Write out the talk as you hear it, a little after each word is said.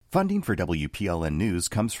Funding for WPLN News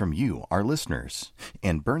comes from you, our listeners,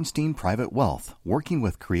 and Bernstein Private Wealth, working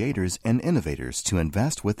with creators and innovators to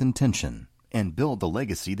invest with intention and build the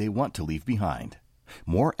legacy they want to leave behind.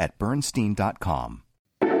 More at Bernstein.com.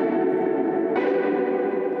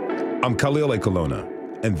 I'm Khalil Ekulona,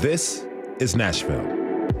 and this is Nashville.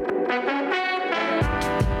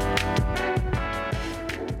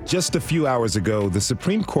 Just a few hours ago, the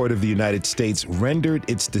Supreme Court of the United States rendered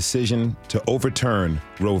its decision to overturn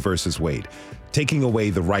Roe v. Wade, taking away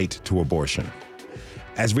the right to abortion.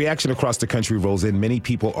 As reaction across the country rolls in, many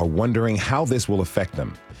people are wondering how this will affect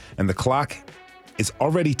them. And the clock is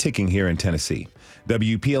already ticking here in Tennessee.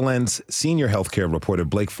 WPLN's senior healthcare reporter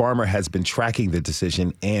Blake Farmer has been tracking the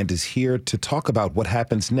decision and is here to talk about what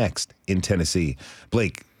happens next in Tennessee.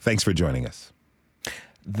 Blake, thanks for joining us.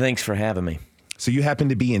 Thanks for having me. So you happen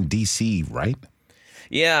to be in D.C., right?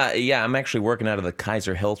 Yeah. I'm actually working out of the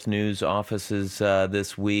Kaiser Health News offices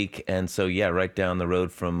this week, and so right down the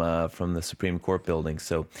road from the Supreme Court building.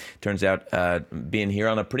 So turns out being here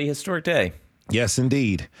on a pretty historic day. Yes,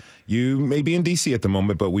 indeed. You may be in D.C. at the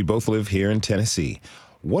moment, but we both live here in Tennessee.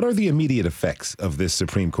 What are the immediate effects of this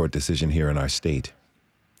Supreme Court decision here in our state?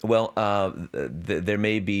 Well, there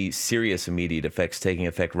may be serious immediate effects taking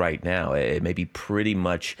effect right now. It may be pretty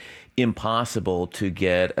much impossible to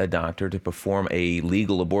get a doctor to perform a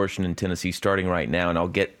legal abortion in Tennessee starting right now, and I'll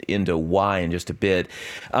get into why in just a bit.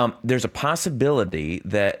 There's a possibility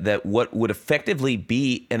that what would effectively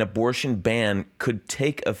be an abortion ban could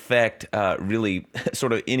take effect really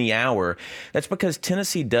sort of any hour. That's because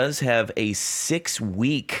Tennessee does have a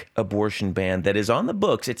 6-week abortion ban that is on the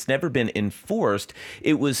books. It's never been enforced.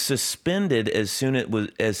 It was suspended as soon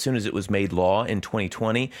as it was made law in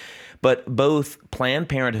 2020. But both Planned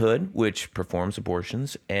Parenthood, which performs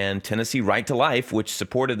abortions, and Tennessee Right to Life, which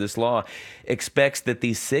supported this law, expects that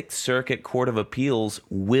the Sixth Circuit Court of Appeals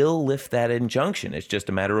will lift that injunction. It's just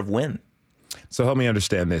a matter of when. So help me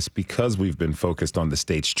understand this. Because we've been focused on the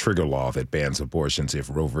state's trigger law that bans abortions if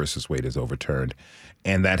Roe versus Wade is overturned,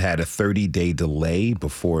 and that had a 30-day delay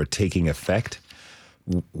before taking effect,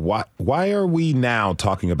 why are we now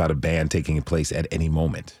talking about a ban taking place at any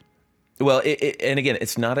moment? Well, and again,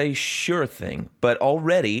 it's not a sure thing, but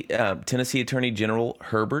already Tennessee Attorney General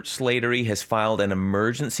Herbert Slattery has filed an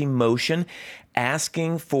emergency motion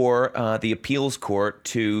asking for the appeals court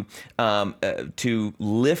to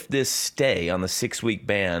lift this stay on the 6-week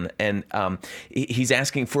ban, and he's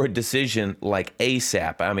asking for a decision like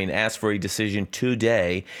ASAP. I mean, ask for a decision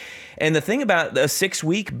today. And the thing about a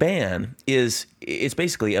 6-week ban is it's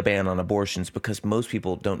basically a ban on abortions because most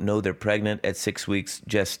people don't know they're pregnant at 6 weeks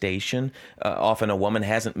gestation. Often a woman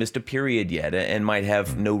hasn't missed a period yet and might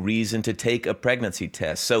have no reason to take a pregnancy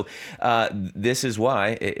test. So this is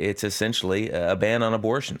why it's essentially a ban on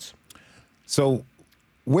abortions. So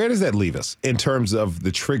where does that leave us in terms of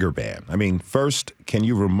the trigger ban? I mean, first, can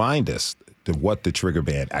you remind us what the trigger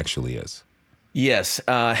ban actually is? Yes,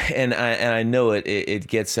 and I know it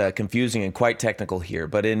gets confusing and quite technical here,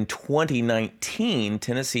 but in 2019,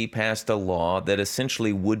 Tennessee passed a law that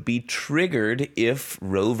essentially would be triggered if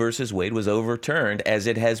Roe versus Wade was overturned, as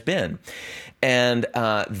it has been. And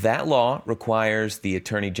that law requires the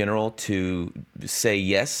Attorney General to say,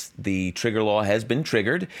 yes, the trigger law has been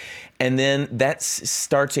triggered. And then that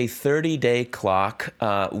starts a 30-day clock,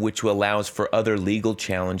 which allows for other legal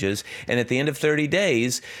challenges. And at the end of 30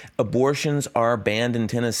 days, abortions are banned in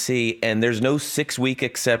Tennessee. And there's no 6-week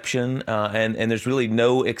exception. And there's really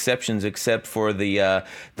no exceptions except for the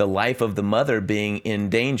life of the mother being in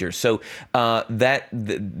danger. So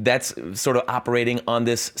that's sort of operating on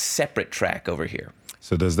this separate track over here.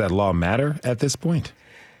 So does that law matter at this point?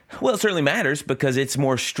 Well, it certainly matters because it's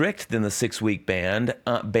more strict than the 6-week ban,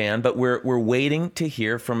 but we're waiting to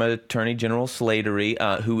hear from Attorney General Slattery,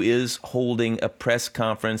 who is holding a press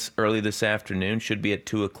conference early this afternoon, should be at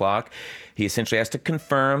 2 o'clock. He essentially has to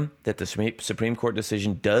confirm that the Supreme Court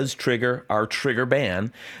decision does trigger our trigger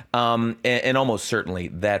ban, and almost certainly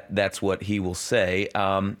that's what he will say,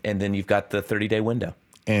 and then you've got the 30-day window.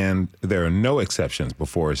 And there are no exceptions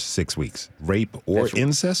before 6 weeks, rape or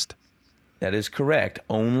incest? That is correct.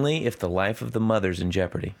 Only if the life of the mother's in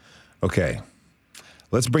jeopardy. Okay.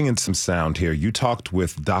 Let's bring in some sound here. You talked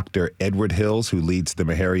with Dr. Edward Hills, who leads the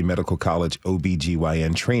Meharry Medical College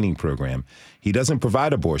OBGYN training program. He doesn't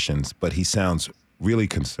provide abortions, but he sounds really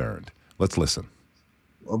concerned. Let's listen.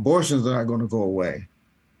 Abortions are not going to go away.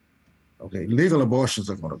 Okay, legal abortions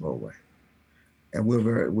are going to go away. And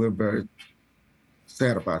we're very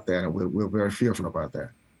sad about that, and we're very fearful about that.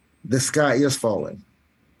 The sky is falling.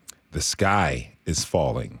 The sky is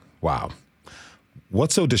falling. Wow.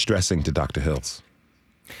 What's so distressing to Dr. Hills?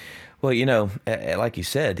 Well, like you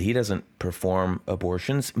said, he doesn't perform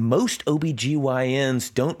abortions. Most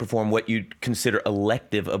OBGYNs don't perform what you'd consider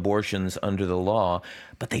elective abortions under the law,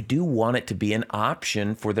 but they do want it to be an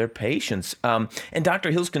option for their patients. And Dr.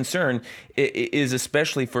 Hill's concern is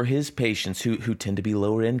especially for his patients who tend to be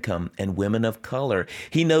lower income and women of color.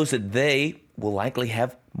 He knows that they will likely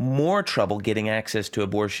have more trouble getting access to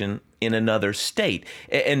abortion in another state.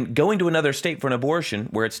 And going to another state for an abortion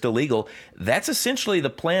where it's still legal, that's essentially the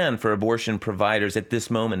plan for abortion providers at this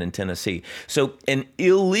moment in Tennessee. So an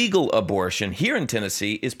illegal abortion here in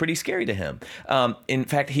Tennessee is pretty scary to him. In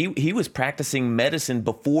fact, he was practicing medicine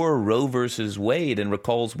before Roe versus Wade and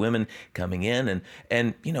recalls women coming in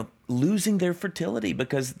and losing their fertility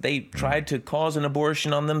because they tried to cause an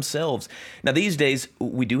abortion on themselves. Now, these days,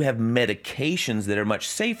 we do have medications that are much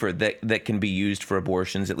safer that can be used for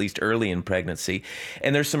abortions, at least early in pregnancy.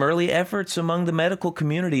 And there's some early efforts among the medical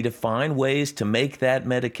community to find ways to make that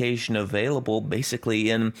medication available, basically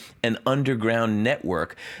in an underground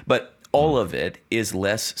network. But all of it is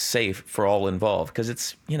less safe for all involved because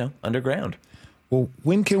it's, underground. Well,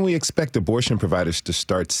 when can we expect abortion providers to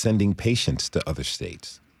start sending patients to other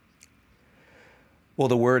states? Well,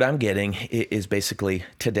 the word I'm getting is basically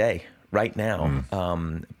today, right now.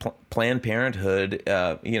 Planned Parenthood,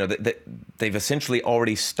 they've essentially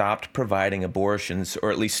already stopped providing abortions, or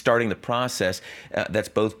at least starting the process. That's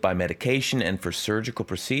both by medication and for surgical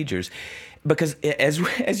procedures. Because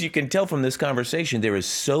as you can tell from this conversation, there is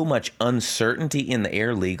so much uncertainty in the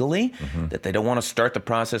air legally that they don't want to start the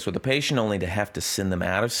process with a patient only to have to send them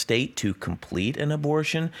out of state to complete an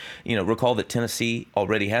abortion. Recall that Tennessee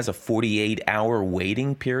already has a 48-hour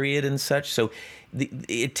waiting period and such. So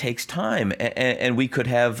it takes time. And we could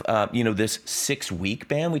have, this 6-week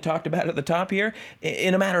ban we talked about at the top here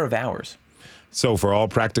in a matter of hours. So for all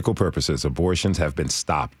practical purposes, abortions have been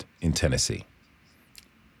stopped in Tennessee.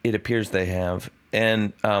 It appears they have.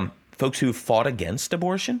 And folks who fought against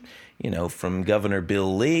abortion, from Governor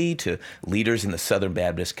Bill Lee to leaders in the Southern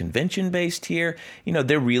Baptist Convention based here,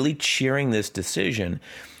 they're really cheering this decision.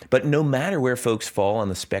 But no matter where folks fall on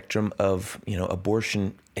the spectrum of,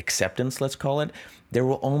 abortion acceptance, let's call it, there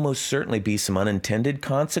will almost certainly be some unintended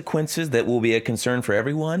consequences that will be a concern for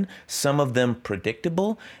everyone, some of them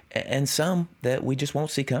predictable, and some that we just won't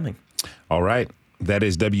see coming. All right. That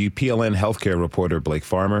is WPLN healthcare reporter Blake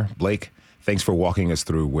Farmer. Blake, thanks for walking us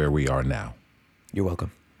through where we are now. You're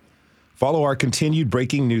welcome. Follow our continued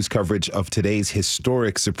breaking news coverage of today's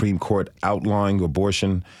historic Supreme Court outlawing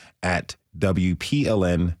abortion at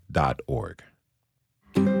WPLN.org.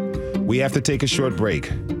 We have to take a short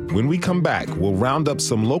break. When we come back, we'll round up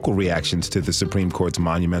some local reactions to the Supreme Court's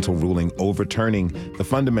monumental ruling overturning the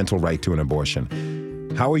fundamental right to an abortion.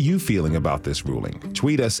 How are you feeling about this ruling?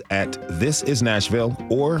 Tweet us at This Is Nashville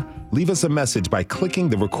or leave us a message by clicking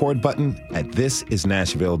the record button at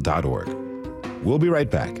thisisnashville.org. We'll be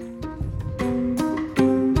right back.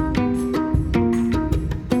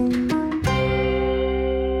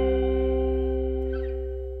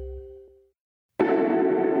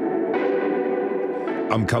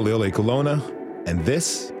 I'm Khalil Ekulona, and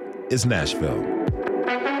this is Nashville.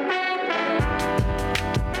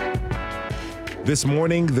 This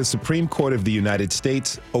morning, the Supreme Court of the United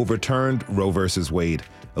States overturned Roe versus Wade,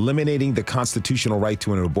 eliminating the constitutional right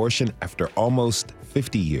to an abortion after almost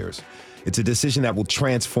 50 years. It's a decision that will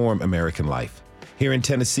transform American life. Here in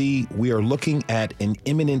Tennessee, we are looking at an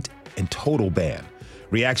imminent and total ban.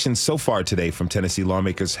 Reactions so far today from Tennessee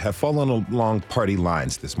lawmakers have fallen along party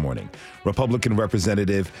lines this morning. Republican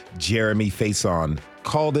Representative Jeremy Faison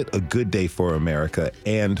called it a good day for America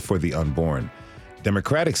and for the unborn.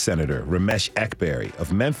 Democratic Senator Ramesh Ekberry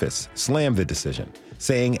of Memphis slammed the decision,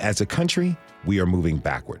 saying, as a country, we are moving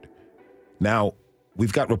backward. Now,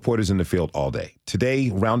 we've got reporters in the field all day.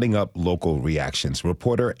 Today, rounding up local reactions,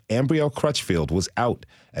 reporter Ambrielle Crutchfield was out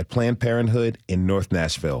at Planned Parenthood in North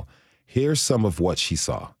Nashville. Here's some of what she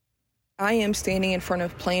saw. I am standing in front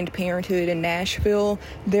of Planned Parenthood in Nashville.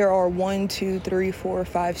 There are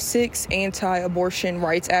 6 anti-abortion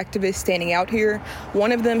rights activists standing out here.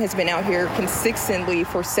 One of them has been out here consistently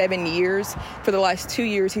for 7 years. For the last 2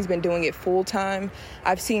 years, he's been doing it full time.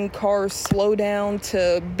 I've seen cars slow down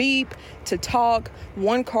to beep, to talk.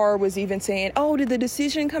 One car was even saying, "Oh, did the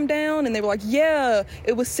decision come down?" And they were like, "Yeah,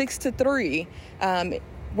 it was 6-3."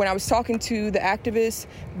 When I was talking to the activists,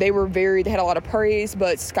 they had a lot of praise,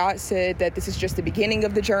 but Scott said that this is just the beginning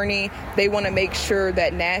of the journey. They want to make sure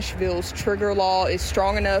that Nashville's trigger law is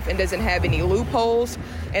strong enough and doesn't have any loopholes.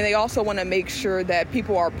 And they also want to make sure that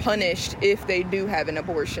people are punished if they do have an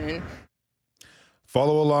abortion.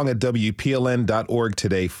 Follow along at WPLN.org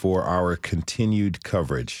today for our continued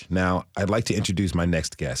coverage. Now, I'd like to introduce my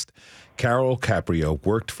next guest. Carol Caprio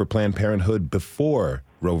worked for Planned Parenthood before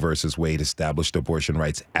Roe versus Wade established abortion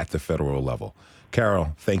rights at the federal level.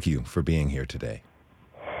 Carol, thank you for being here today.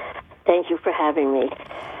 Thank you for having me.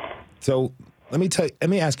 So let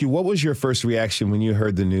me ask you, what was your first reaction when you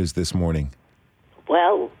heard the news this morning?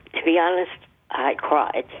 Well, to be honest, I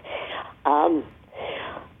cried.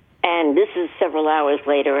 And this is several hours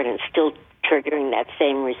later, and it's still triggering that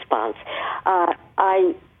same response.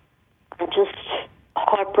 I'm just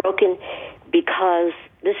heartbroken because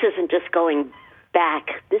this isn't just going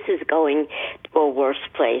back. This is going to a worse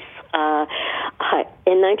place.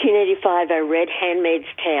 In 1985, I read Handmaid's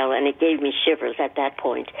Tale, and it gave me shivers at that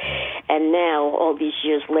point. And now, all these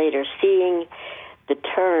years later, seeing the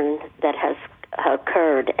turn that has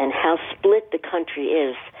occurred and how split the country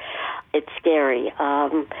is, it's scary.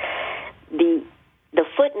 The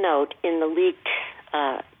footnote in the leaked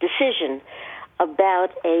decision about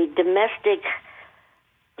a domestic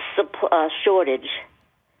shortage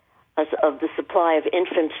of the supply of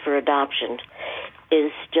infants for adoption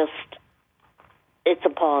is just, it's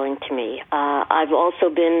appalling to me. I've also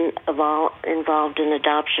been involved in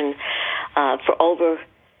adoption for over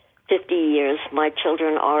 50 years. My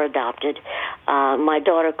children are adopted. My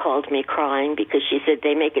daughter called me crying because she said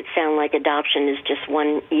they make it sound like adoption is just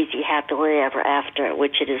one easy happily ever after,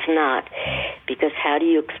 which it is not. Because how do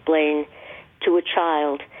you explain to a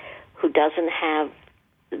child who doesn't have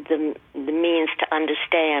the means to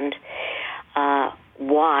understand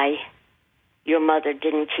why your mother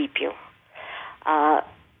didn't keep you?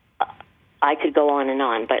 I could go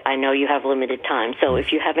on, but I know you have limited time. So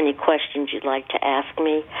if you have any questions you'd like to ask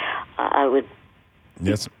me, I would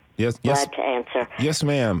be glad to answer. Yes,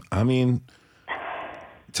 ma'am. I mean,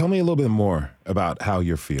 tell me a little bit more about how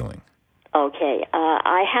you're feeling. Okay.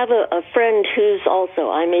 I have a friend who's also,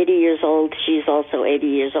 I'm 80 years old, she's also 80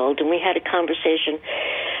 years old, and we had a conversation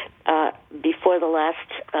before the last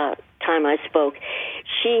time I spoke.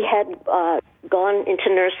 She had gone into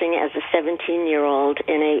nursing as a 17-year-old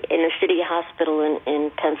in a city hospital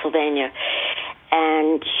in Pennsylvania,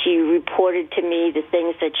 and she reported to me the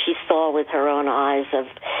things that she saw with her own eyes of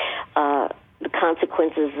the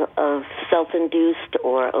consequences of self-induced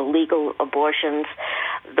or illegal abortions,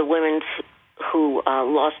 the women who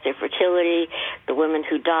lost their fertility, the women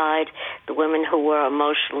who died, the women who were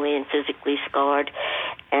emotionally and physically scarred.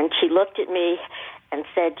 And she looked at me and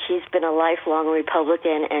said she's been a lifelong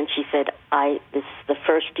Republican, and she said, this is the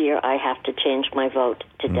first year I have to change my vote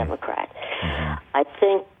to Democrat. Mm-hmm. I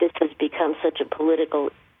think this has become such a political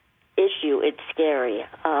issue, it's scary.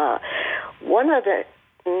 One other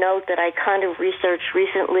note that I kind of researched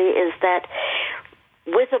recently is that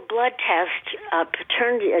with a blood test, a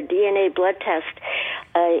DNA blood test,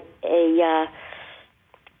 a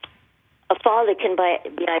father can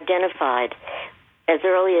be identified as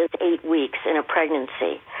early as 8 weeks in a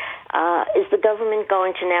pregnancy. Is the government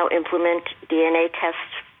going to now implement DNA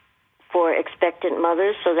tests for expectant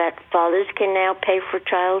mothers so that fathers can now pay for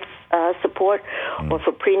child support or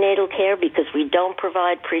for prenatal care? Because we don't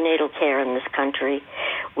provide prenatal care in this country.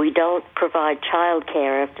 We don't provide child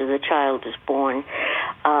care after the child is born.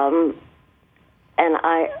 And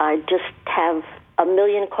I just have a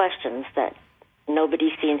million questions that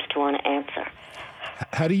nobody seems to want to answer.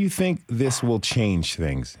 How do you think this will change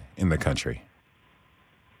things in the country?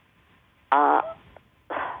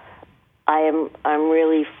 I'm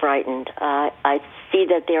really frightened. I see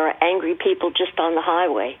that there are angry people just on the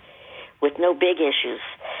highway with no big issues.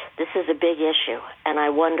 This is a big issue, and I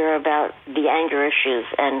wonder about the anger issues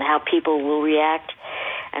and how people will react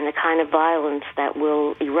and the kind of violence that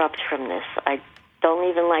will erupt from this. I don't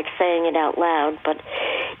even like saying it out loud, but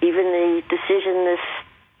even the decision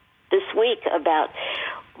this week about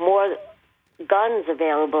more guns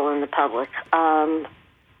available in the public,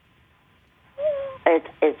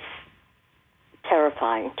 it's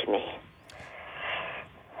terrifying to me.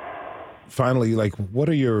 Finally, what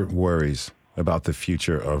are your worries about the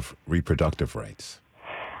future of reproductive rights?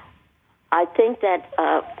 I think that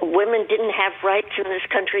women didn't have rights in this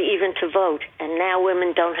country even to vote, and now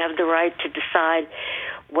women don't have the right to decide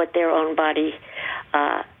what their own body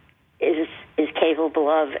is capable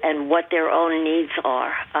of and what their own needs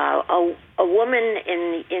are. A woman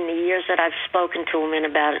in the years that I've spoken to women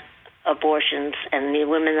about abortions, and the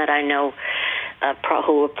women that I know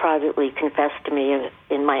who have privately confessed to me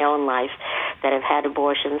in my own life that have had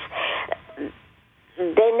abortions,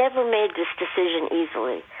 they never made this decision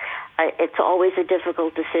easily. It's always a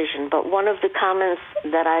difficult decision, but one of the comments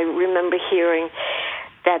that I remember hearing,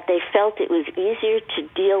 that they felt it was easier to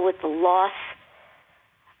deal with the loss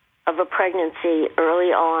of a pregnancy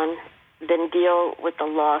early on than deal with the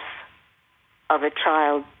loss of a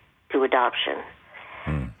child to adoption.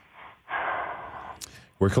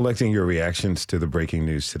 We're collecting your reactions to the breaking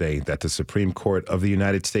news today that the Supreme Court of the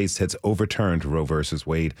United States has overturned Roe versus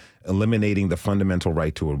Wade, eliminating the fundamental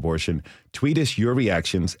right to abortion. Tweet us your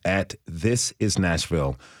reactions at This Is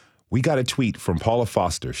Nashville. We got a tweet from Paula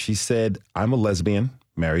Foster. She said, "I'm a lesbian,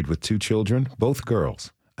 married with 2 children, both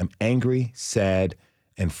girls. I'm angry, sad,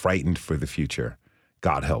 and frightened for the future.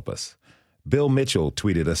 God help us." Bill Mitchell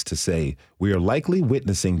tweeted us to say, "We are likely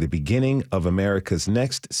witnessing the beginning of America's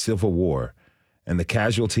next civil war, and the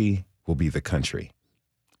casualty will be the country."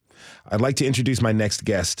 I'd like to introduce my next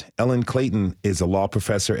guest. Ellen Clayton is a law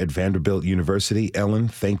professor at Vanderbilt University. Ellen,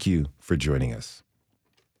 thank you for joining us.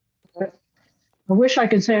 I wish I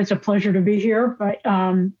could say it's a pleasure to be here, but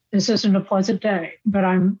this isn't a pleasant day. But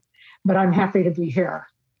I'm happy to be here.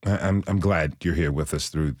 I'm glad you're here with us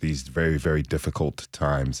through these very, very difficult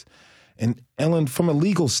times. And Ellen, from a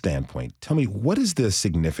legal standpoint, tell me, what is the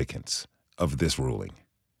significance of this ruling?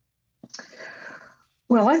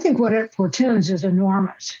 Well, I think what it portends is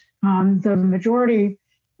enormous. The majority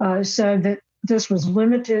said that this was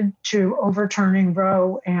limited to overturning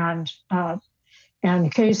Roe and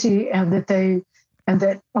Casey, and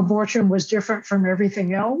that abortion was different from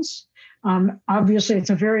everything else. Obviously,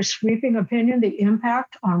 it's a very sweeping opinion. The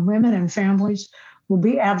impact on women and families will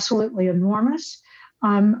be absolutely enormous.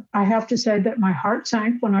 I have to say that my heart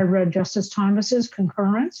sank when I read Justice Thomas's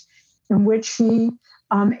concurrence, in which he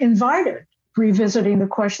invited revisiting the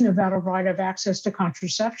question about a right of access to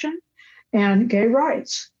contraception and gay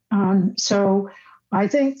rights. So I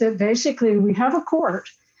think that basically we have a court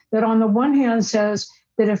that on the one hand says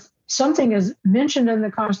that if something is mentioned in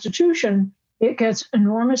the Constitution, it gets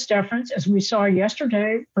enormous deference, as we saw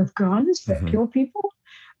yesterday with guns that kill people.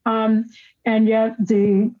 And yet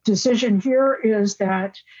the decision here is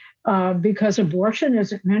that because abortion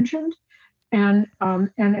isn't mentioned, and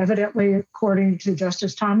evidently, according to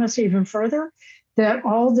Justice Thomas, even further, that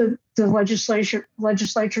all the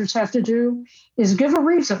legislatures have to do is give a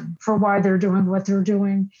reason for why they're doing what they're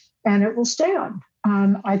doing, and it will stand.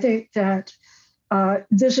 I think that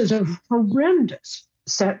this is a horrendous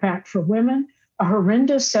setback for women, a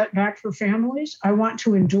horrendous setback for families. I want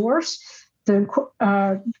to endorse the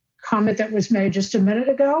comment that was made just a minute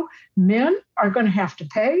ago. Men are going to have to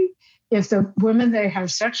pay if the women they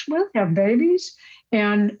have sex with have babies.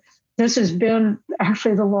 And this has been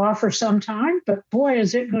actually the law for some time, but boy,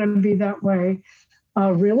 is it going to be that way,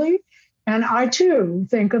 really. And I, too,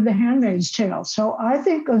 think of The Handmaid's Tale. So I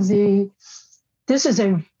think of this is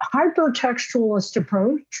a hypertextualist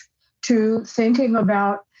approach to thinking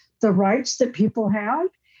about the rights that people have.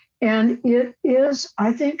 And it is,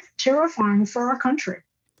 I think, terrifying for our country.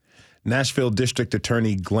 Nashville District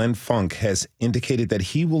Attorney Glenn Funk has indicated that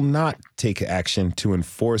he will not take action to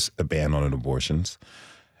enforce a ban on abortions.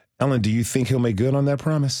 Ellen, do you think he'll make good on that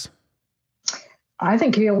promise? I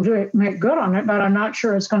think he'll make good on it, but I'm not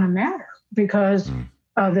sure it's going to matter because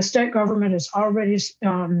the state government is already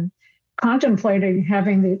contemplating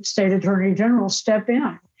having the state attorney general step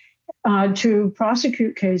in to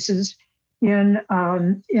prosecute cases in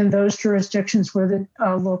those jurisdictions where the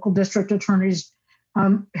local district attorneys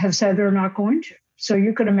have said they're not going to. So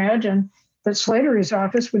you could imagine that Slatery's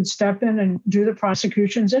office would step in and do the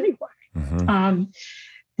prosecutions anyway.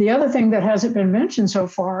 The other thing that hasn't been mentioned so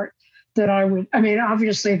far that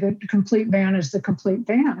obviously the complete ban is the complete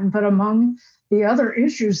ban, but among the other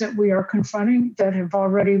issues that we are confronting that have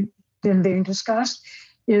already been being discussed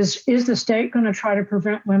is the state going to try to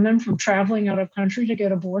prevent women from traveling out of country to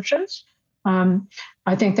get abortions?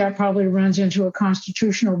 I think that probably runs into a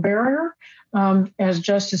constitutional barrier. As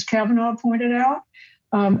Justice Kavanaugh pointed out,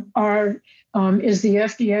 is the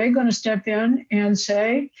FDA going to step in and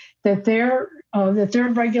say that their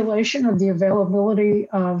regulation of the availability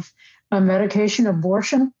of medication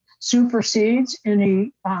abortion supersedes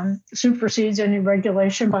any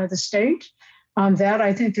regulation by the state? That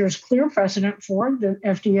I think there's clear precedent for. The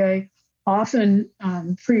FDA often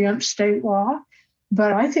preempts state law,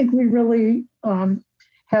 but I think we really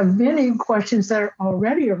have many questions that are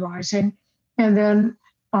already arising. And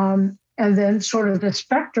then sort of the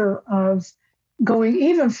specter of going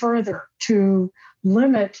even further to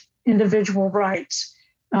limit individual rights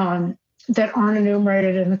that aren't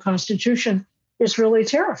enumerated in the Constitution is really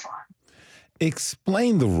terrifying.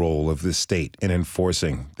 Explain the role of the state in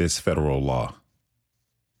enforcing this federal law.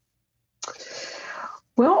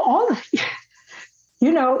 Well,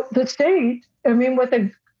 the state, what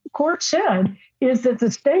the court said is that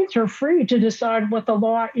the states are free to decide what the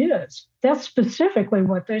law is. That's specifically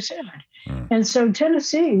what they said. And so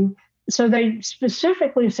Tennessee, so they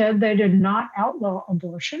specifically said they did not outlaw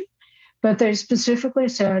abortion, but they specifically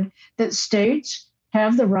said that states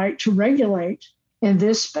have the right to regulate in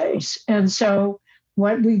this space. And so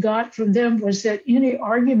what we got from them was that any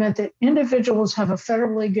argument that individuals have a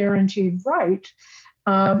federally guaranteed right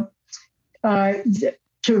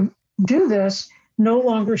to do this no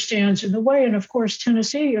longer stands in the way. And of course,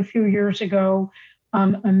 Tennessee a few years ago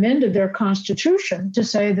amended their constitution to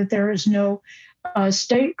say that there is no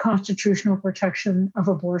state constitutional protection of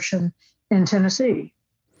abortion in Tennessee.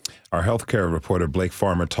 Our healthcare reporter Blake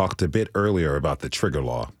Farmer talked a bit earlier about the trigger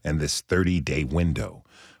law and this 30-day window.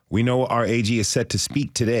 We know our AG is set to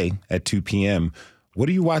speak today at 2 p.m. What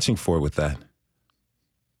are you watching for with that?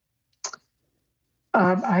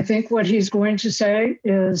 I think what he's going to say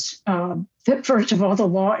is that, first of all, the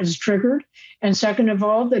law is triggered. And second of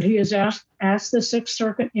all, that he has asked the Sixth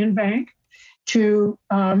Circuit in bank to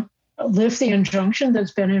lift the injunction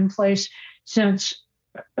that's been in place since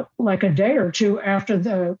like a day or two after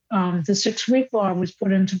the 6-week law was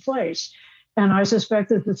put into place. And I suspect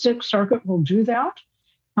that the Sixth Circuit will do that.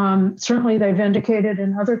 Certainly, they've indicated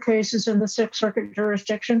in other cases in the Sixth Circuit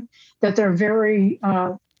jurisdiction that they're very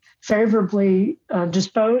favorably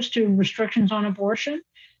disposed to restrictions on abortion.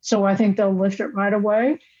 So I think they'll lift it right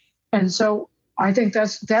away. And so I think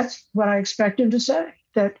that's what I expect him to say,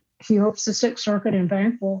 that he hopes the Sixth Circuit in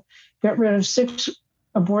bank will get rid of 6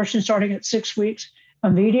 abortions starting at 6 weeks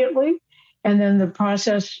immediately. And then the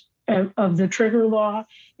process of the trigger law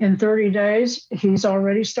in 30 days, he's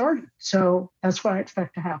already started. So that's what I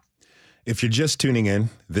expect to happen. If you're just tuning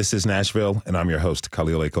in, this is Nashville, and I'm your host,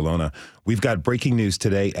 Khalil Colonna. We've got breaking news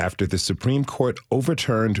today after the Supreme Court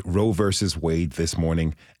overturned Roe versus Wade this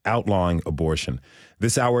morning, outlawing abortion.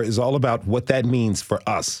 This hour is all about what that means for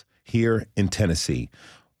us here in Tennessee.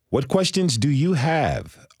 What questions do you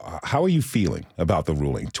have? How are you feeling about the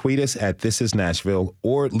ruling? Tweet us at This Is Nashville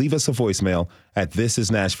or leave us a voicemail at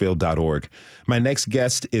thisisnashville.org. My next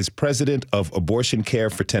guest is President of Abortion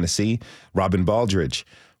Care for Tennessee, Robin Baldridge.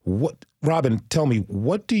 Robin, tell me,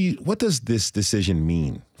 what does this decision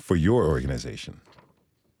mean for your organization?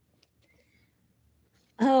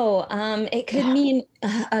 It could mean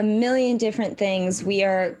a million different things. We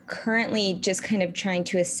are currently just kind of trying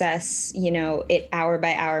to assess, it hour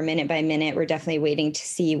by hour, minute by minute. We're definitely waiting to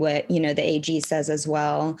see what, the AG says as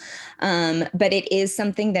well. But it is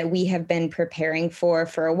something that we have been preparing for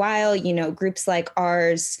a while. Groups like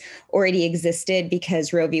ours already existed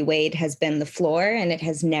because Roe v. Wade has been the floor, and it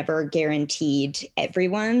has never guaranteed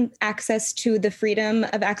everyone access to the freedom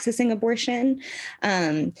of accessing abortion.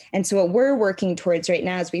 And so what we're working towards right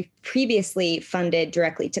now is we've previously funded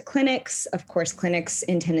directly to clinics. Of course, clinics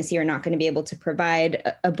in Tennessee are not going to be able to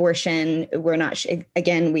provide abortion. We're not,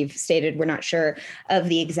 again, we've stated we're not sure of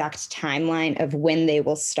the exact timeline of when they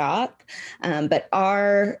will stop. But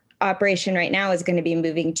our operation right now is going to be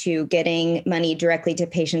moving to getting money directly to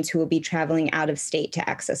patients who will be traveling out of state to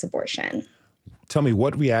access abortion. Tell me,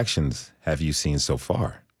 what reactions have you seen so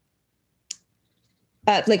far?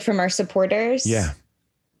 Like from our supporters? Yeah.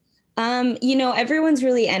 Everyone's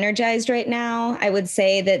really energized right now. I would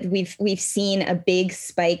say that we've seen a big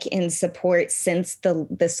spike in support since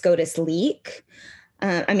the SCOTUS leak.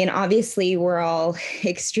 Obviously, we're all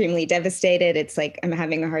extremely devastated. It's like I'm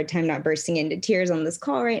having a hard time not bursting into tears on this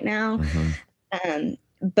call right now. Mm-hmm.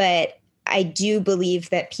 But I do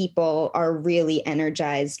believe that people are really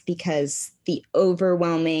energized because the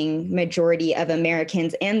overwhelming majority of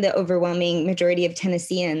Americans and the overwhelming majority of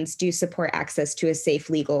Tennesseans do support access to a safe,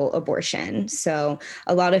 legal abortion. So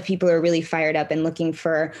a lot of people are really fired up and looking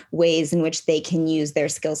for ways in which they can use their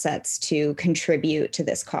skill sets to contribute to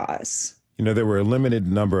this cause. There were a limited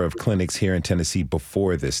number of clinics here in Tennessee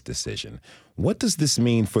before this decision. What does this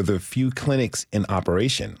mean for the few clinics in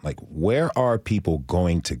operation? Like, where are people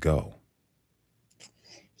going to go?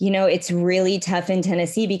 It's really tough in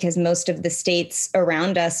Tennessee because most of the states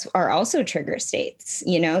around us are also trigger states,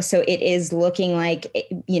 so it is looking like,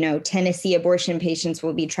 Tennessee abortion patients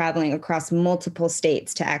will be traveling across multiple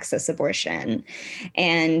states to access abortion.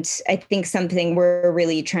 And I think something we're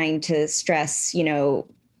really trying to stress,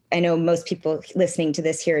 I know most people listening to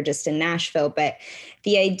this here are just in Nashville, but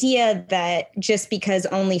the idea that just because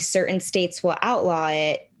only certain states will outlaw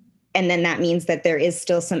it, and then that means that there is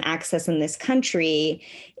still some access in this country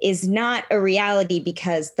is not a reality,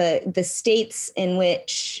 because the states in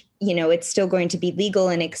which it's still going to be legal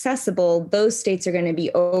and accessible, those states are going to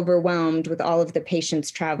be overwhelmed with all of the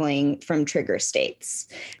patients traveling from trigger states.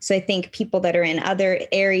 So I think people that are in other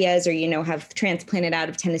areas or, have transplanted out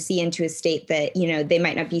of Tennessee into a state that, they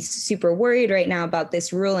might not be super worried right now about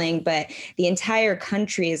this ruling, but the entire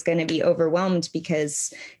country is going to be overwhelmed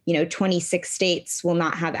because, 26 states will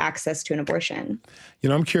not have access to an abortion.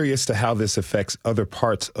 I'm curious to how this affects other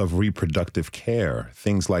parts of reproductive care,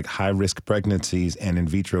 things like high-risk pregnancies and in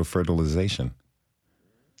vitro fertilization.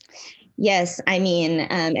 Yes,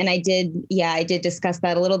 and I did discuss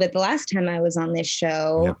that a little bit the last time I was on this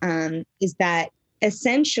show. Yep. Is that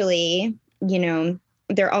essentially,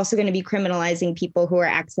 they're also going to be criminalizing people who are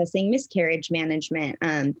accessing miscarriage management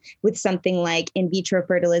with something like in vitro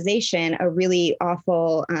fertilization, a really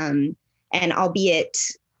awful and albeit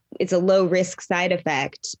it's a low risk side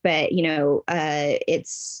effect, but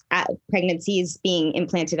it's pregnancies being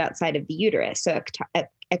implanted outside of the uterus, so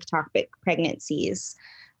ectopic pregnancies.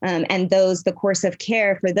 And the course of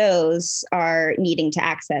care for those are needing to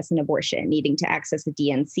access an abortion, needing to access a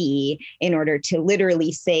DNC in order to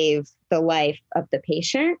literally save the life of the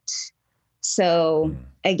patient. So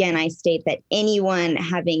again, I state that anyone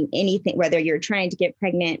having anything, whether you're trying to get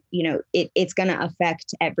pregnant, it's going to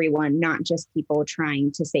affect everyone, not just people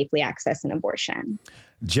trying to safely access an abortion.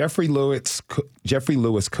 Jeffrey Lewis Koch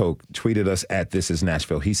tweeted us at This Is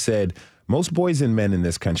Nashville. He said, most boys and men in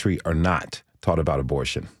this country are not taught about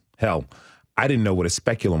abortion. Hell, I didn't know what a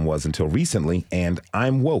speculum was until recently, and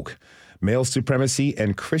I'm woke. Male supremacy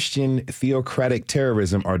and Christian theocratic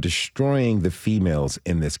terrorism are destroying the females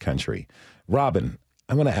in this country. Robin,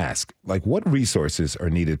 I want to ask, what resources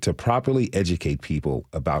are needed to properly educate people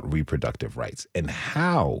about reproductive rights? And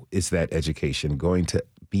how is that education going to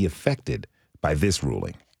be affected by this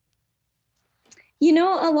ruling?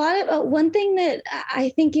 One thing that I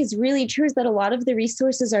think is really true is that a lot of the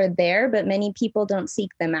resources are there, but many people don't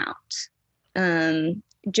seek them out.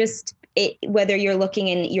 Whether you're looking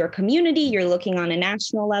in your community, you're looking on a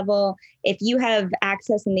national level, if you have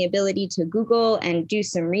access and the ability to Google and do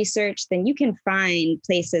some research, then you can find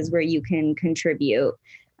places where you can contribute,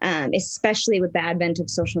 especially with the advent of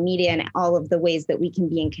social media and all of the ways that we can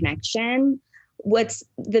be in connection. What's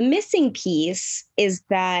the missing piece is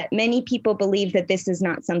that many people believe that this is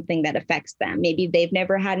not something that affects them. Maybe they've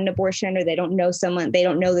never had an abortion, or they don't know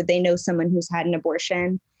that they know someone who's had an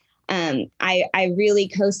abortion. I really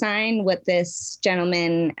co-sign what this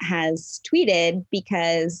gentleman has tweeted,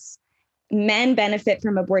 because men benefit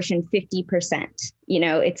from abortion 50%.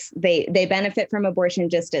 They benefit from abortion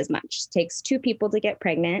just as much. It takes two people to get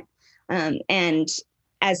pregnant. And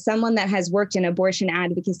as someone that has worked in abortion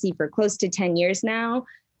advocacy for close to 10 years now,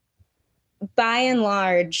 by and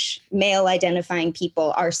large, male identifying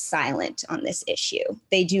people are silent on this issue.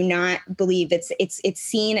 They do not believe it's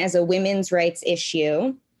seen as a women's rights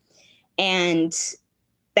issue. And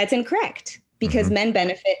that's incorrect, because men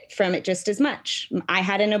benefit from it just as much. I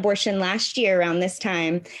had an abortion last year around this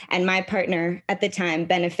time, and my partner at the time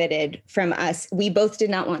benefited from us. We both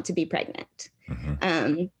did not want to be pregnant.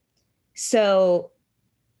 So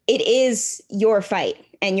it is your fight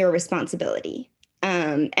and your responsibility.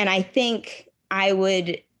 And I think I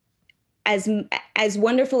would, as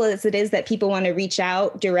wonderful as it is that people want to reach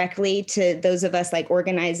out directly to those of us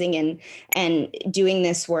organizing and doing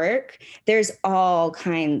this work, there's all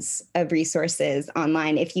kinds of resources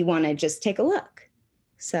online if you want to just take a look.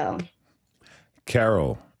 So,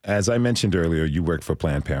 Carol, as I mentioned earlier, you worked for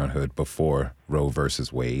Planned Parenthood before Roe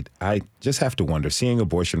versus Wade. I just have to wonder, seeing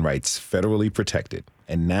abortion rights federally protected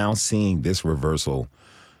and now seeing this reversal,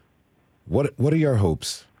 what are your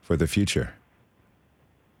hopes for the future?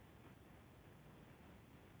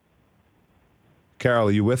 Carol,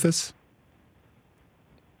 are you with us?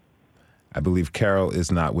 I believe Carol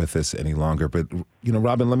is not with us any longer. But,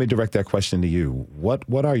 Robin, let me direct that question to you.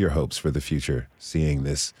 What are your hopes for the future, seeing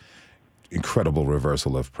this incredible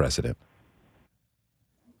reversal of precedent?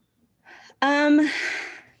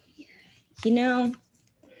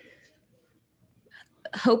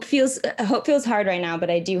 Hope feels hard right now, but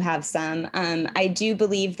I do have some. I do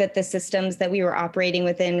believe that the systems that we were operating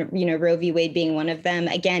within, Roe v. Wade being one of them,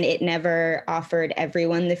 again, it never offered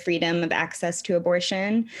everyone the freedom of access to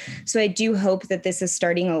abortion. So I do hope that this is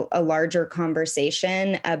starting a larger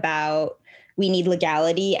conversation about we need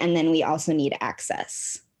legality, and then we also need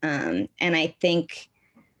access. And I think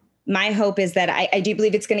my hope is that I do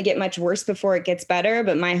believe it's going to get much worse before it gets better.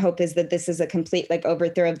 But my hope is that this is a complete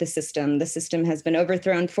overthrow of the system. The system has been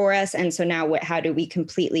overthrown for us. And so now how do we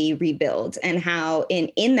completely rebuild? And how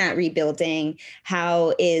in that rebuilding,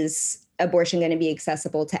 how is abortion going to be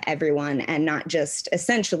accessible to everyone and not just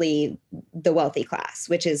essentially the wealthy class,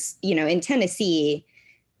 which is, in Tennessee,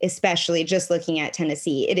 especially just looking at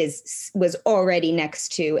Tennessee, was already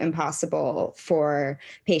next to impossible for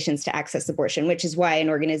patients to access abortion, which is why an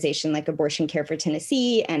organization like Abortion Care for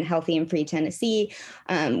Tennessee and Healthy and Free Tennessee,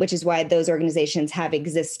 which is why those organizations have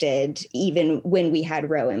existed even when we had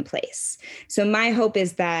Roe in place. So my hope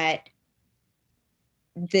is that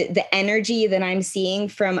the energy that I'm seeing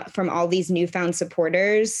from all these newfound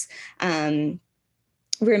supporters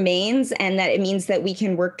remains, and that it means that we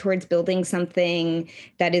can work towards building something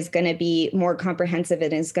that is going to be more comprehensive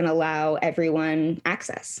and is going to allow everyone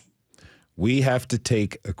access. We have to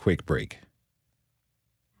take a quick break.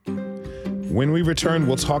 When we return,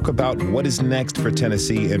 we'll talk about what is next for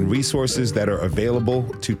Tennessee and resources that are available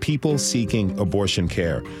to people seeking abortion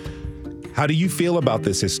care. How do you feel about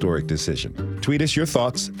this historic decision? Tweet us your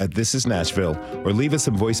thoughts at This Is Nashville, or leave us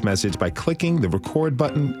a voice message by clicking the record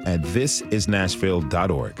button at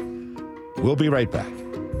thisisnashville.org. We'll be right back.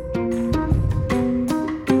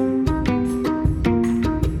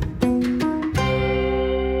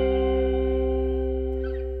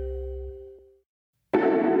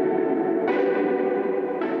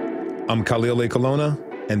 I'm Khalil A. Colonna,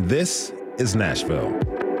 and this is Nashville.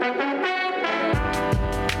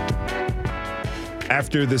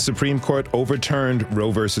 After the Supreme Court overturned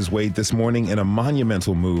Roe v. Wade this morning in a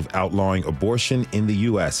monumental move outlawing abortion in the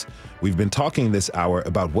U.S., we've been talking this hour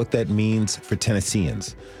about what that means for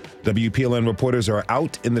Tennesseans. WPLN reporters are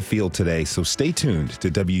out in the field today, so stay tuned to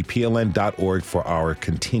WPLN.org for our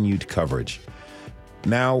continued coverage.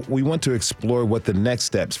 Now, we want to explore what the next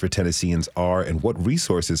steps for Tennesseans are and what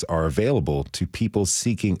resources are available to people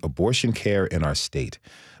seeking abortion care in our state.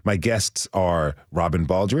 My guests are Robin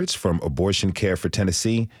Baldridge from Abortion Care for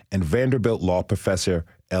Tennessee and Vanderbilt Law Professor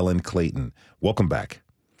Ellen Clayton. Welcome back.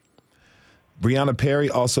 Brianna Perry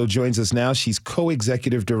also joins us now. She's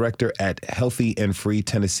co-executive director at Healthy and Free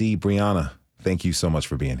Tennessee. Brianna, thank you so much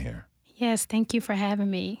for being here. Yes, thank you for having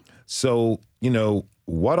me. So,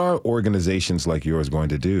 what are organizations like yours going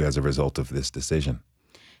to do as a result of this decision?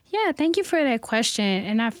 Yeah, thank you for that question.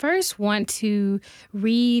 And I first want to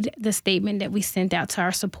read the statement that we sent out to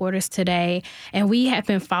our supporters today. And we have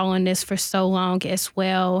been following this for so long as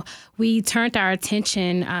well. We turned our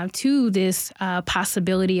attention to this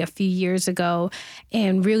possibility a few years ago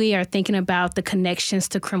and really are thinking about the connections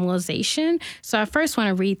to criminalization. So I first want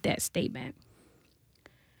to read that statement.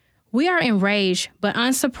 We are enraged but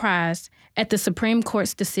unsurprised at the Supreme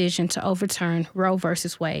Court's decision to overturn Roe v.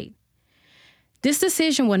 Wade. This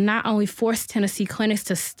decision will not only force Tennessee clinics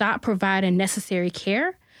to stop providing necessary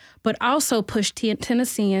care, but also push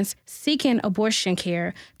Tennesseans seeking abortion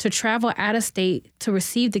care to travel out of state to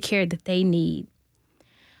receive the care that they need.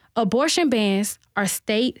 Abortion bans are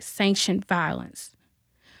state-sanctioned violence.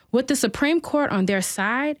 With the Supreme Court on their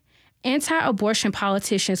side, anti-abortion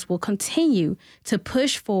politicians will continue to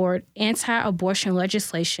push forward anti-abortion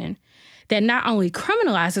legislation that not only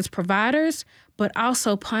criminalizes providers, but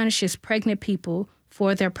also punishes pregnant people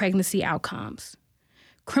for their pregnancy outcomes.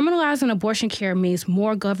 Criminalizing abortion care means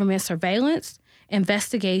more government surveillance,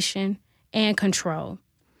 investigation, and control.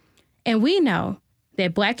 And we know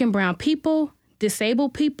that Black and brown people,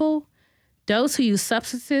 disabled people, those who use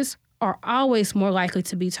substances are always more likely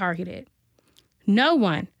to be targeted. No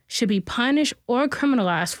one should be punished or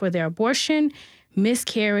criminalized for their abortion,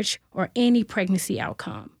 miscarriage, or any pregnancy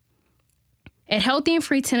outcome. At Healthy and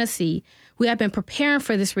Free Tennessee, we have been preparing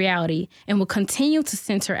for this reality and will continue to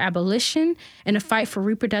center abolition and the fight for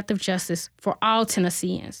reproductive justice for all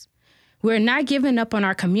Tennesseans. We're not giving up on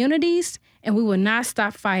our communities, and we will not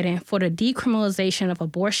stop fighting for the decriminalization of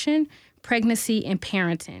abortion, pregnancy, and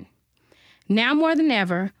parenting. Now more than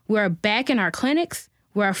ever, we are back in our clinics,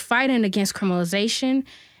 we are fighting against criminalization,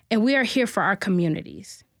 and we are here for our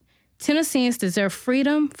communities. Tennesseans deserve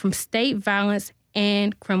freedom from state violence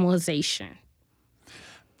and criminalization.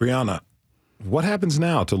 Brianna, what happens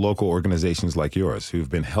now to local organizations like yours who've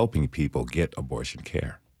been helping people get abortion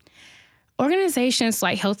care? Organizations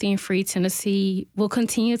like Healthy and Free Tennessee will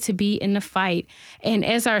continue to be in the fight. And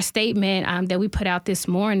as our statement that we put out this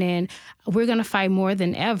morning, we're going to fight more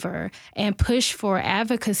than ever and push for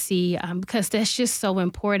advocacy because that's just so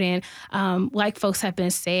important. Like folks have been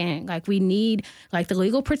saying, like we need like the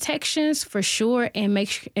legal protections for sure and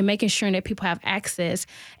making sure that people have access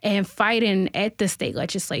and fighting at the state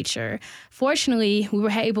legislature. Fortunately, we were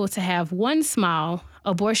able to have one small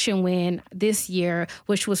abortion win this year,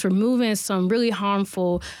 which was removing some really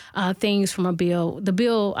harmful things from a bill. The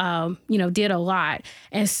bill, did a lot.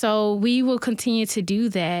 And so we will continue to do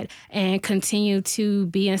that. And and continue to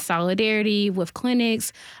be in solidarity with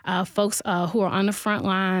clinics, folks who are on the front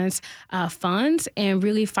lines, funds, and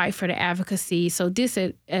really fight for the advocacy. So this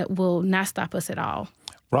will not stop us at all.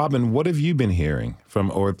 Robin, what have you been hearing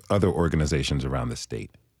from other organizations around the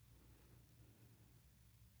state?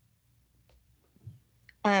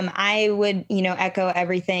 I would, echo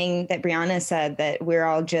everything that Brianna said, that we're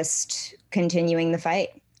all just continuing the fight.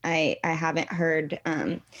 I haven't heard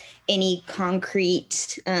any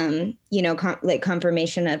concrete,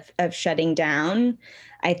 confirmation of shutting down.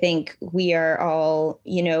 I think we are all,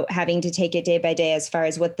 having to take it day by day as far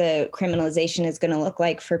as what the criminalization is going to look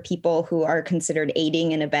like for people who are considered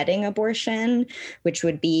aiding and abetting abortion, which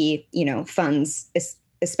would be, funds,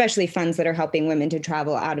 especially funds that are helping women to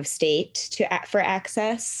travel out of state for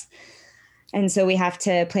access. And so we have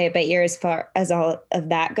to play it by ear as far as all of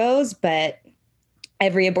that goes. But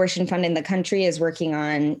every abortion fund in the country is working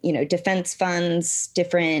on, defense funds,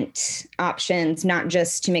 different options, not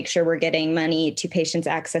just to make sure we're getting money to patients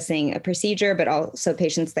accessing a procedure, but also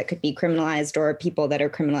patients that could be criminalized or people that are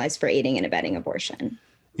criminalized for aiding and abetting abortion.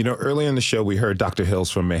 Earlier in the show, we heard Dr. Hills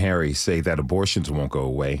from Meharry say that abortions won't go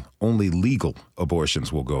away. Only legal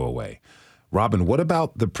abortions will go away. Robin, what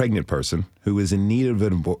about the pregnant person who is in need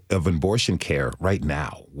of abortion care right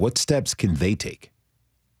now? What steps can they take?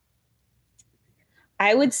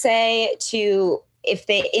 I would say if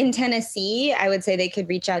they in Tennessee, I would say they could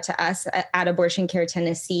reach out to us at Abortion Care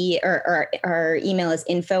Tennessee, or our email is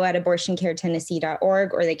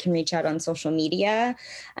info@abortioncaretennessee.org, or they can reach out on social media.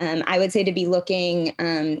 I would say to be looking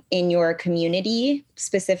in your community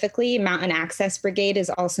specifically. Mountain Access Brigade is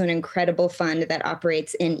also an incredible fund that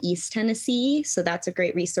operates in East Tennessee. So that's a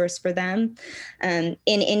great resource for them. In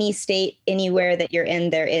any state, anywhere that you're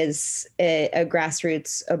in, there is a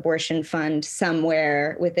grassroots abortion fund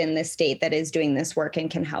somewhere within the state that is doing this work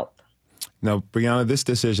and can help. Now, Brianna, this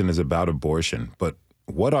decision is about abortion, but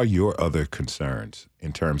what are your other concerns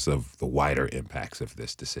in terms of the wider impacts of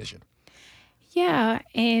this decision? Yeah,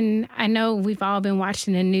 and I know we've all been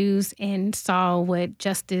watching the news and saw what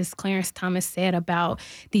Justice Clarence Thomas said about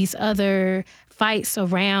these other fights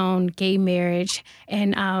around gay marriage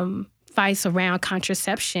and fights around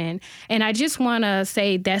contraception. And I just want to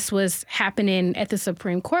say that's what's happening at the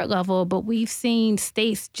Supreme Court level, but we've seen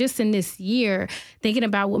states just in this year thinking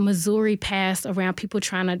about what Missouri passed around people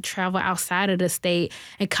trying to travel outside of the state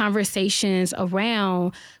and conversations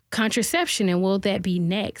around contraception and will that be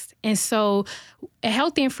next? And so at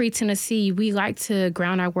Healthy and Free Tennessee, we like to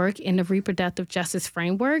ground our work in the reproductive justice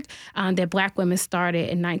framework that Black women started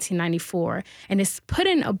in 1994. And it's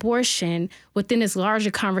putting abortion within this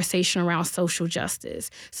larger conversation around social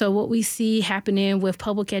justice. So what we see happening with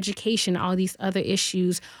public education, all these other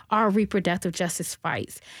issues are reproductive justice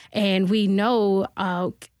fights. And we know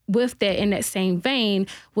with that, in that same vein,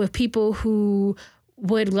 with people who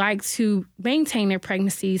would like to maintain their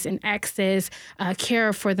pregnancies and access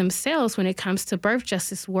care for themselves when it comes to birth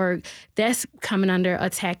justice work, that's coming under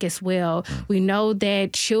attack as well. We know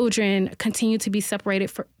that children continue to be separated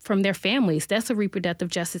from their families. That's a reproductive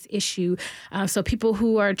justice issue. So people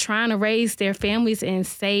who are trying to raise their families in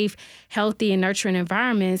safe, healthy, and nurturing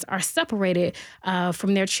environments are separated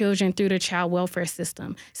from their children through the child welfare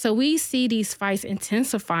system. So we see these fights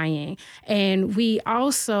intensifying, and we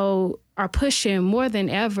also are pushing more than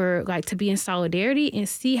ever, like, to be in solidarity and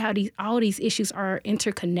see how all these issues are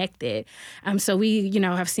interconnected. So we,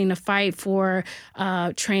 have seen a fight for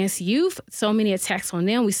trans youth, so many attacks on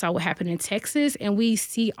them. We saw what happened in Texas, and we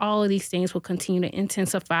see all of these things will continue to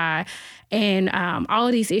intensify. And all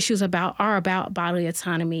of these issues are about bodily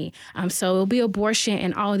autonomy. So it'll be abortion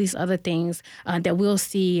and all of these other things that we'll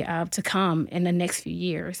see to come in the next few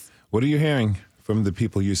years. What are you hearing from the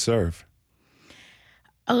people you serve?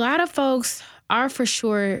 A lot of folks are for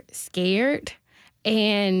sure scared.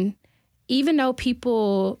 And even though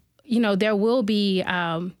people, there will be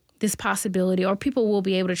this possibility, or people will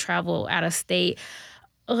be able to travel out of state,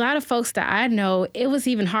 a lot of folks that I know, it was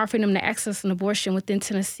even hard for them to access an abortion within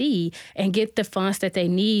Tennessee and get the funds that they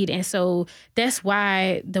need. And so that's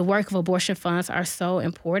why the work of abortion funds are so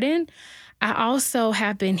important. I also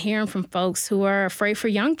have been hearing from folks who are afraid for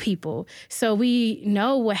young people. So we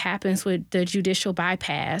know what happens with the judicial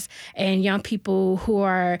bypass and young people who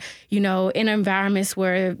are, in environments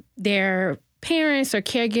where their parents or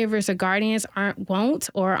caregivers or guardians aren't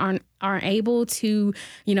aren't able to,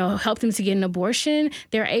 help them to get an abortion,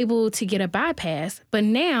 they're able to get a bypass. But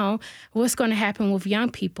now what's going to happen with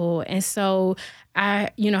young people? And so I,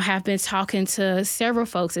 have been talking to several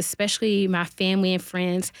folks, especially my family and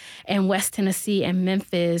friends in West Tennessee and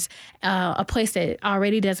Memphis, a place that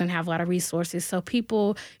already doesn't have a lot of resources. So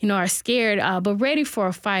people, are scared, but ready for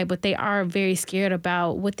a fight, but they are very scared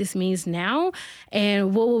about what this means now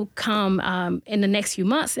and what will come in the next few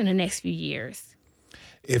months, in the next few years.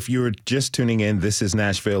 If you're just tuning in, this is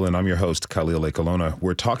Nashville, and I'm your host, Khalil Ekulona.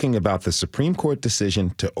 We're talking about the Supreme Court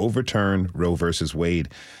decision to overturn Roe versus Wade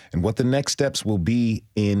and what the next steps will be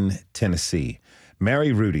in Tennessee.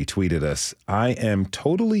 Mary Rudy tweeted us, "I am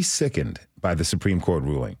totally sickened by the Supreme Court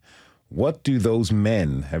ruling. What those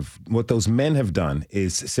men have done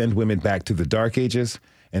is send women back to the dark ages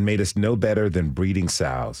and made us no better than breeding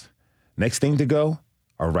sows. Next thing to go,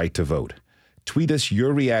 our right to vote." Tweet us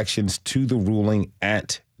your reactions to the ruling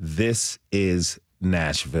at This Is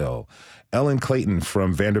Nashville. Ellen Clayton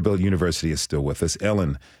from Vanderbilt University is still with us.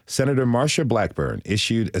 Ellen, Senator Marsha Blackburn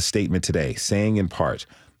issued a statement today saying in part,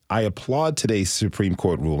 "I applaud today's Supreme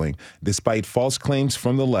Court ruling. Despite false claims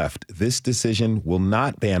from the left, this decision will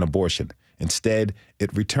not ban abortion. Instead,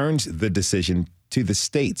 it returns the decision to the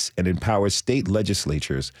states and empowers state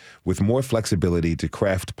legislatures with more flexibility to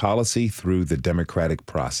craft policy through the democratic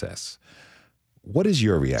process." What is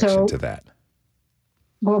your reaction to that?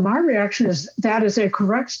 Well, my reaction is that is a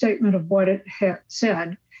correct statement of what it had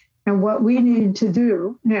said. And what we need to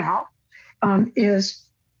do now is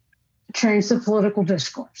change the political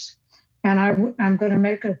discourse. And I'm going to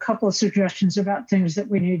make a couple of suggestions about things that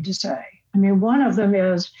we need to say. I mean, one of them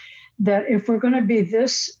is that if we're going to be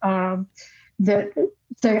this, that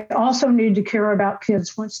they also need to care about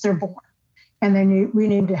kids once they're born. And we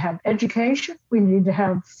need to have education. We need to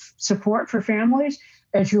have support for families,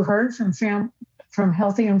 as you heard from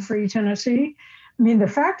Healthy and Free Tennessee. I mean, the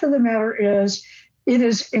fact of the matter is, it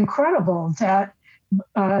is incredible that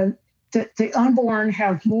the unborn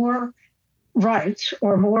have more rights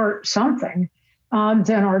or more something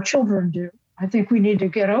than our children do. I think we need to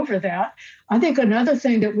get over that. I think another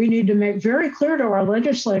thing that we need to make very clear to our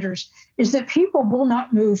legislators is that people will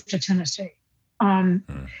not move to Tennessee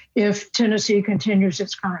if Tennessee continues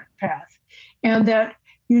its current path. And that,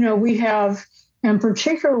 we have, and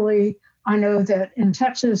particularly I know that in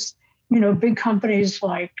Texas, big companies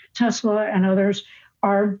like Tesla and others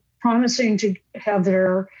are promising to have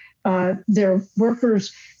their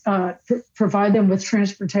workers provide them with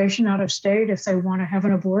transportation out of state if they want to have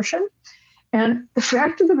an abortion. And the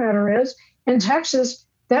fact of the matter is, in Texas,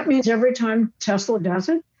 that means every time Tesla does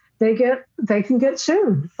it, they can get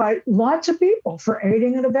sued by lots of people for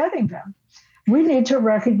aiding and abetting them. We need to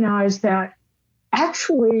recognize that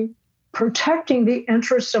actually protecting the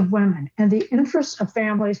interests of women and the interests of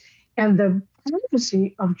families and the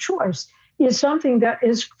privacy of choice is something that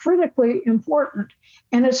is critically important.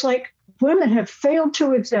 And it's like women have failed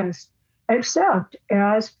to exist except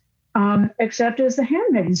as The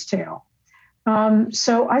Handmaid's Tale.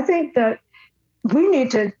 So I think that we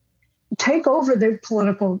need to take over the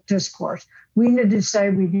political discourse. We need to say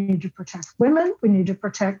we need to protect women. We need to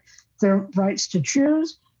protect their rights to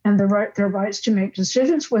choose and their rights to make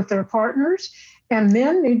decisions with their partners. And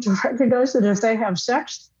men need to recognize that if they have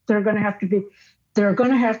sex, they're going to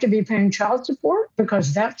have to be paying child support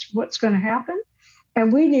because that's what's going to happen.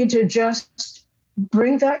 And we need to just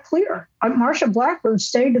bring that clear. Marsha Blackburn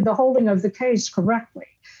stated the holding of the case correctly,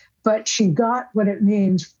 but she got what it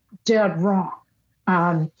means dead wrong.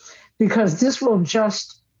 Because this will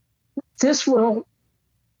just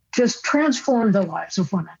transform the lives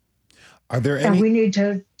of women. And we need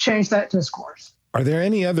to change that discourse. Are there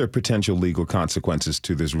any other potential legal consequences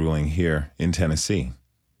to this ruling here in Tennessee?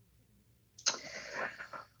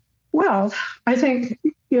 Well, I think,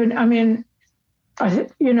 it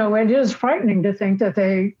is frightening to think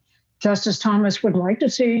that Justice Thomas would like to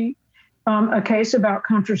see a case about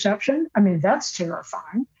contraception. I mean, that's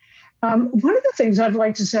terrifying. One of the things I'd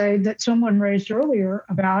like to say that someone raised earlier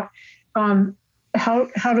about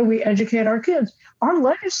how do we educate our kids? Our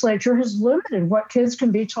legislature has limited what kids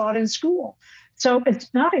can be taught in school. So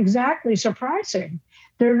it's not exactly surprising.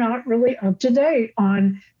 They're not really up to date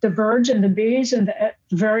on the birds and the bees and the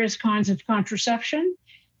various kinds of contraception.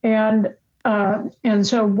 And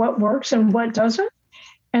so what works and what doesn't.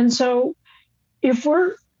 And so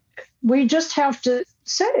we just have to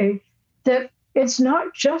say that it's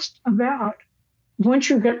not just about once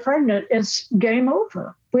you get pregnant, it's game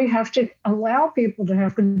over. We have to allow people to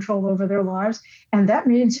have control over their lives, and that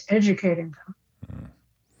means educating them.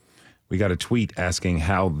 We got a tweet asking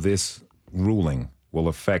how this ruling will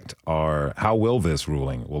affect how will this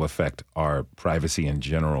ruling will affect our privacy in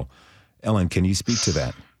general? Ellen, can you speak to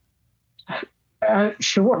that?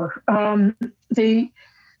 Sure. I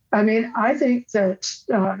think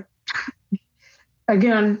that,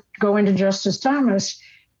 again, going to Justice Thomas,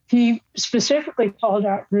 he specifically called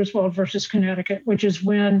out Griswold versus Connecticut, which is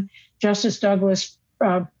when Justice Douglas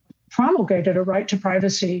promulgated a right to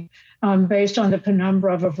privacy based on the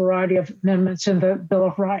penumbra of a variety of amendments in the Bill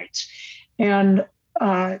of Rights. And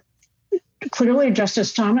clearly,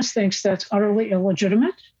 Justice Thomas thinks that's utterly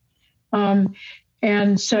illegitimate. And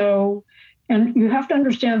you have to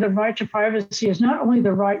understand the right to privacy is not only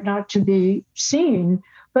the right not to be seen,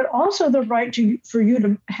 but also the right for you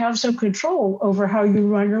to have some control over how you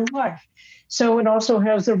run your life. So it also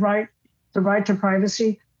has the right to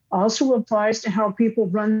privacy also applies to how people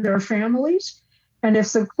run their families. And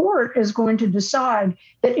if the court is going to decide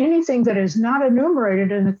that anything that is not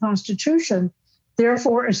enumerated in the Constitution,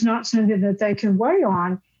 therefore is not something that they can weigh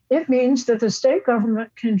on, it means that the state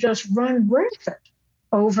government can just run rampant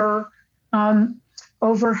over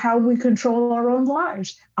how we control our own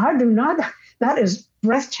lives. That is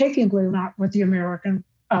breathtakingly not what the American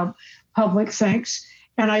public thinks.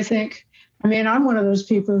 And I'm one of those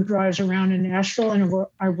people who drives around in Nashville and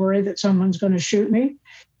I worry that someone's going to shoot me.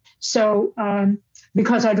 So,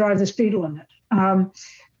 because I drive the speed limit.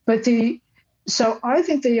 So I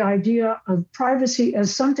think the idea of privacy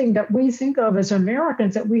as something that we think of as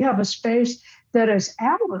Americans, that we have a space that is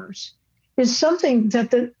ours, is something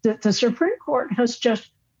that the Supreme Court has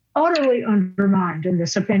just utterly undermined in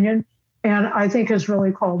this opinion, and I think has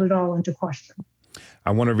really called it all into question.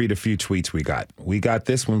 I want to read a few tweets we got. We got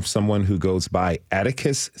this one from someone who goes by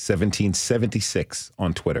Atticus1776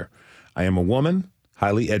 on Twitter. I am a woman,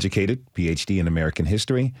 highly educated, PhD in American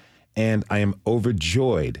history, and I am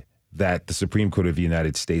overjoyed that the Supreme Court of the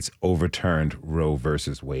United States overturned Roe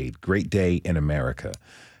versus Wade. Great day in America.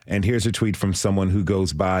 And here's a tweet from someone who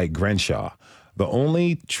goes by Grenshaw. The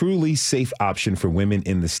only truly safe option for women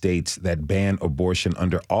in the states that ban abortion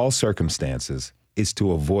under all circumstances is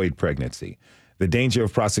to avoid pregnancy. The danger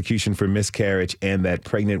of prosecution for miscarriage and that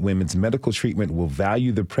pregnant women's medical treatment will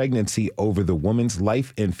value the pregnancy over the woman's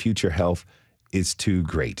life and future health is too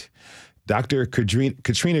great. Dr.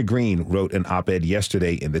 Katrina Green wrote an op-ed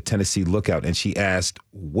yesterday in the Tennessee Lookout, and she asked,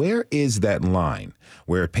 where is that line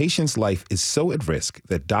where a patient's life is so at risk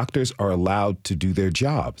that doctors are allowed to do their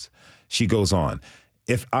jobs? She goes on,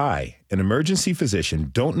 if I, an emergency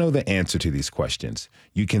physician, don't know the answer to these questions,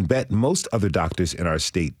 you can bet most other doctors in our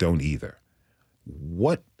state don't either.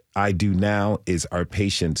 What I do now is our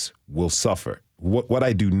patients will suffer. What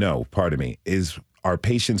I do know, is our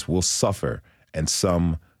patients will suffer and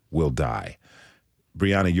some will die.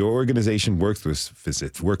 Brianna, your organization works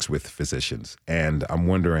with physicians, and I'm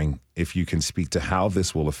wondering if you can speak to how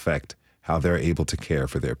this will affect how they're able to care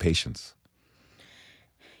for their patients.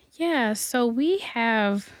 Yeah, so we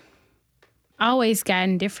have always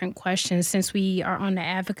gotten different questions since we are on the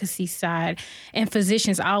advocacy side, and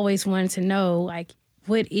physicians always wanted to know,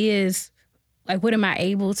 what am I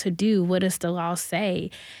able to do? What does the law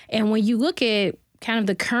say? And when you look at kind of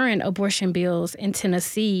the current abortion bills in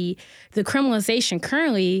Tennessee, the criminalization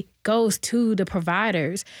currently goes to the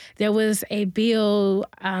providers. There was a bill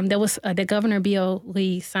that Governor Bill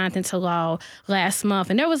Lee signed into law last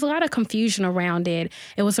month, and there was a lot of confusion around it.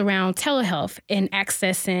 It was around telehealth and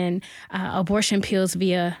accessing abortion pills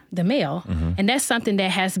via the mail. Mm-hmm. And that's something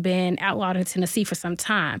that has been outlawed in Tennessee for some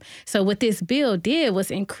time. So what this bill did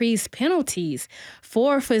was increase penalties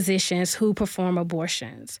for physicians who perform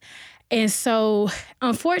abortions. And so,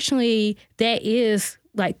 unfortunately, that is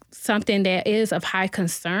something that is of high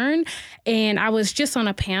concern. And I was just on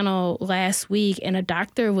a panel last week, and a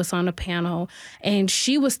doctor was on the panel, and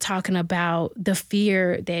she was talking about the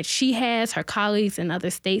fear that she has, her colleagues in other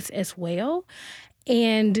states as well.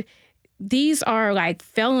 And these are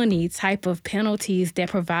felony type of penalties that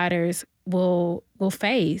providers will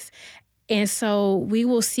face. And so we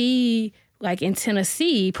will see, in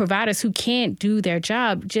Tennessee, providers who can't do their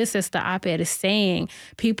job, just as the op-ed is saying,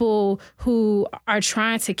 people who are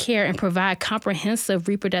trying to care and provide comprehensive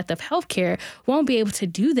reproductive health care won't be able to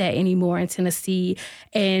do that anymore in Tennessee.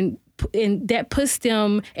 And that puts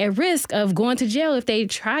them at risk of going to jail if they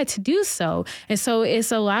try to do so. And so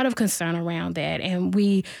it's a lot of concern around that. And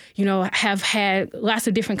we, have had lots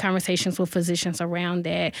of different conversations with physicians around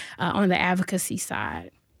that on the advocacy side.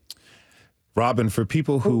 Robin, for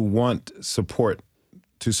people who want support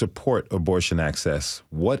abortion access,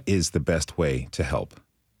 what is the best way to help?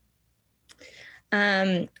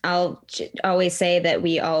 I'll always say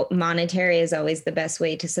that monetary is always the best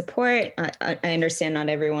way to support. I understand not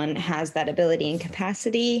everyone has that ability and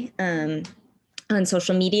capacity. On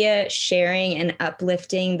social media, sharing and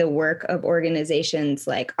uplifting the work of organizations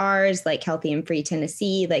like ours, like Healthy and Free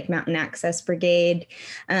Tennessee, like Mountain Access Brigade.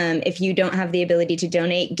 If you don't have the ability to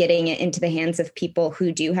donate, getting it into the hands of people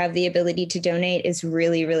who do have the ability to donate is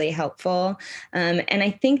really, really helpful. And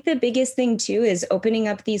I think the biggest thing too is opening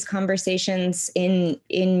up these conversations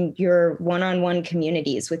in your one-on-one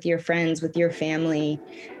communities with your friends, with your family,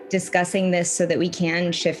 discussing this so that we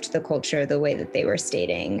can shift the culture the way that they were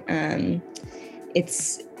stating.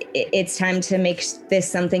 It's time to make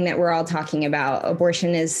this something that we're all talking about.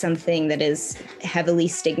 Abortion is something that is heavily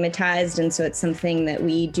stigmatized, and so it's something that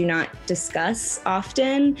we do not discuss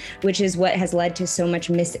often, which is what has led to so much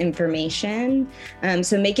misinformation.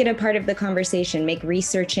 So make it a part of the conversation, make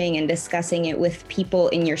researching and discussing it with people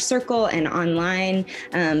in your circle and online,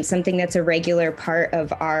 something that's a regular part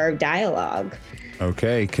of our dialogue.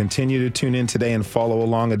 Okay, continue to tune in today and follow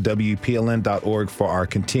along at WPLN.org for our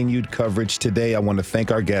continued coverage today. I want to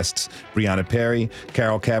thank our guests, Brianna Perry,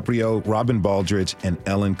 Carol Caprio, Robin Baldridge, and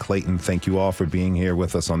Ellen Clayton. Thank you all for being here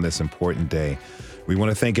with us on this important day. We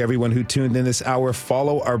want to thank everyone who tuned in this hour.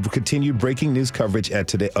 Follow our continued breaking news coverage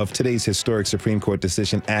of today's historic Supreme Court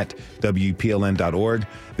decision at WPLN.org.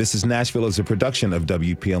 This is Nashville is a production of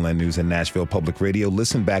WPLN News and Nashville Public Radio.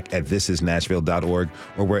 Listen back at thisisnashville.org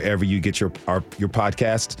or wherever you get your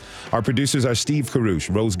podcasts. Our producers are Steve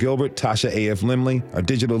Carouche, Rose Gilbert, Tasha A.F. Limley. Our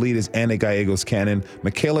digital lead is Anna Gallegos Cannon.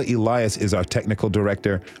 Michaela Elias is our technical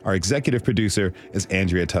director. Our executive producer is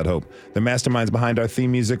Andrea Tudhope. The masterminds behind our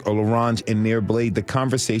theme music are Larange and Near Blade. The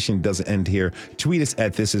conversation doesn't end here. Tweet us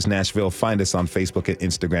at This Is Nashville. Find us on Facebook and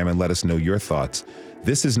Instagram and let us know your thoughts.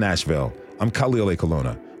 This is Nashville. I'm Khalil A.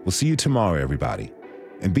 Colonna. We'll see you tomorrow, everybody.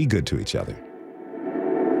 And be good to each other.